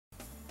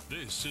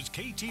This is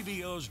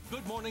KTVO's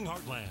Good Morning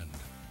Heartland.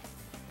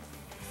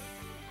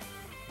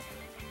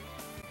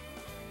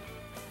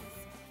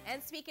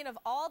 And speaking of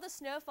all the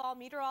snowfall,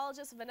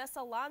 meteorologist Vanessa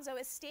Alonso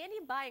is standing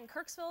by in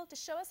Kirksville to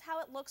show us how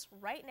it looks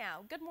right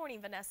now. Good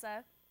morning,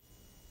 Vanessa.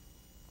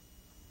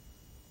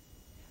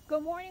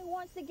 Good morning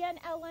once again,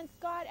 Ellen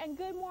Scott, and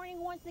good morning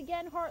once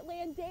again,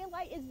 Heartland.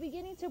 Daylight is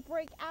beginning to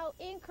break out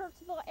in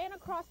Kirksville and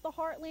across the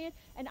Heartland,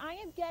 and I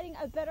am getting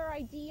a better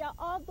idea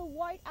of the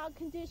whiteout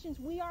conditions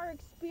we are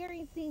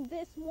experiencing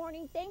this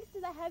morning, thanks to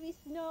the heavy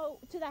snow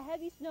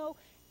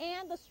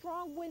and the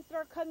strong winds that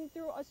are coming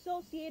through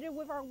associated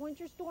with our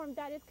winter storm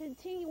that is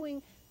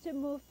continuing to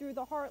move through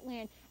the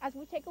Heartland. As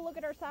we take a look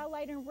at our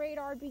satellite and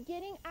radar,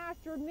 beginning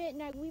after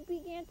midnight, we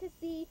began to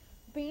see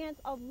bands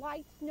of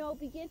light snow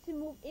begin to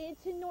move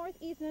into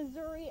northeast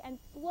Missouri and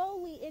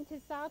slowly into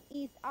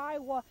southeast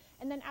Iowa.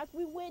 And then as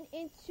we went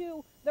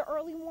into the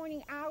early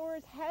morning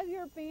hours,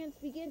 heavier bands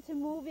begin to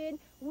move in.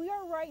 We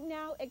are right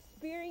now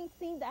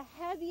experiencing the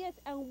heaviest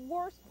and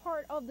worst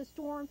part of the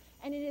storm,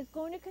 and it is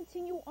going to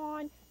continue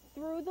on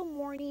through the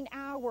morning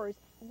hours.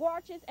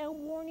 Watches and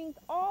warnings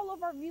all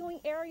of our viewing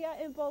area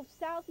in both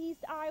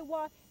southeast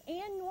Iowa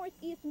and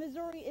northeast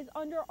Missouri is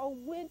under a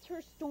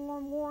winter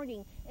storm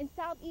warning. In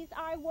southeast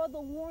Iowa,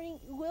 the warning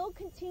will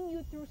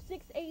continue through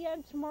 6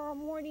 a.m. tomorrow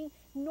morning.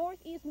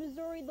 Northeast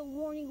Missouri, the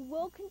warning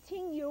will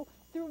continue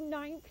through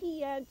 9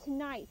 p.m.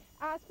 tonight.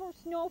 As for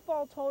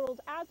snowfall totals,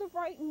 as of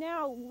right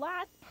now,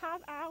 last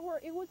half hour,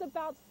 it was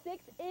about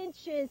 6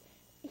 inches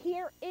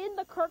here in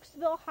the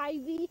Kirksville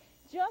Hy-Vee.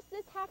 Just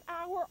this half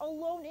hour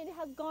alone, it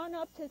has gone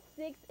up to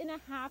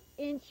 6.5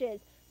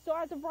 inches. So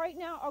as of right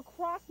now,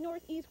 across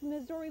northeast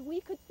Missouri, we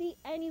could see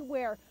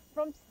anywhere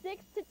from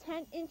 6 to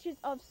 10 inches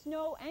of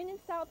snow, and in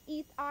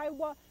southeast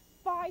Iowa,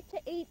 5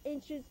 to 8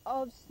 inches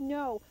of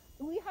snow.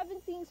 We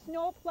haven't seen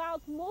snow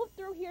plows move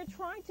through here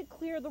trying to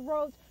clear the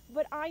roads,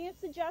 but I am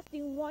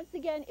suggesting once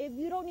again, if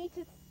you don't need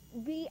to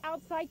be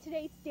outside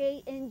today,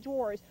 stay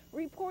indoors.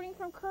 Reporting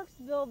from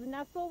Kirksville,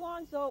 Vanessa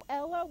Alonso.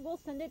 Ella, we'll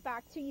send it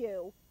back to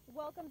you.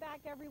 Welcome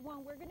back,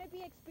 everyone. We're going to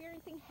be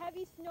experiencing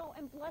heavy snow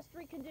and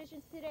blustery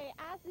conditions today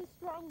as this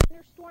strong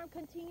winter storm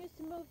continues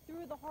to move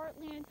through the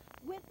Heartland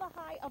with the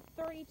high of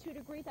 32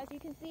 degrees. As you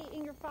can see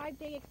in your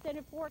 5-day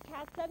extended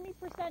forecast, 70%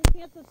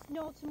 chance of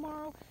snow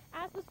tomorrow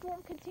as the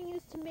storm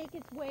continues to make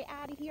its way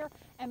out of here.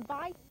 And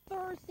by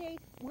Thursday,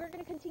 we're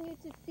going to continue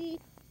to see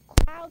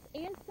clouds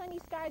and sunny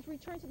skies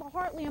return to the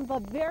Heartland,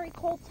 but very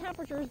cold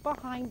temperatures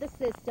behind the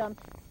system.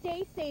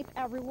 Stay safe,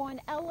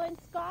 everyone. Ellen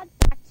Scott,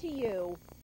 back to you.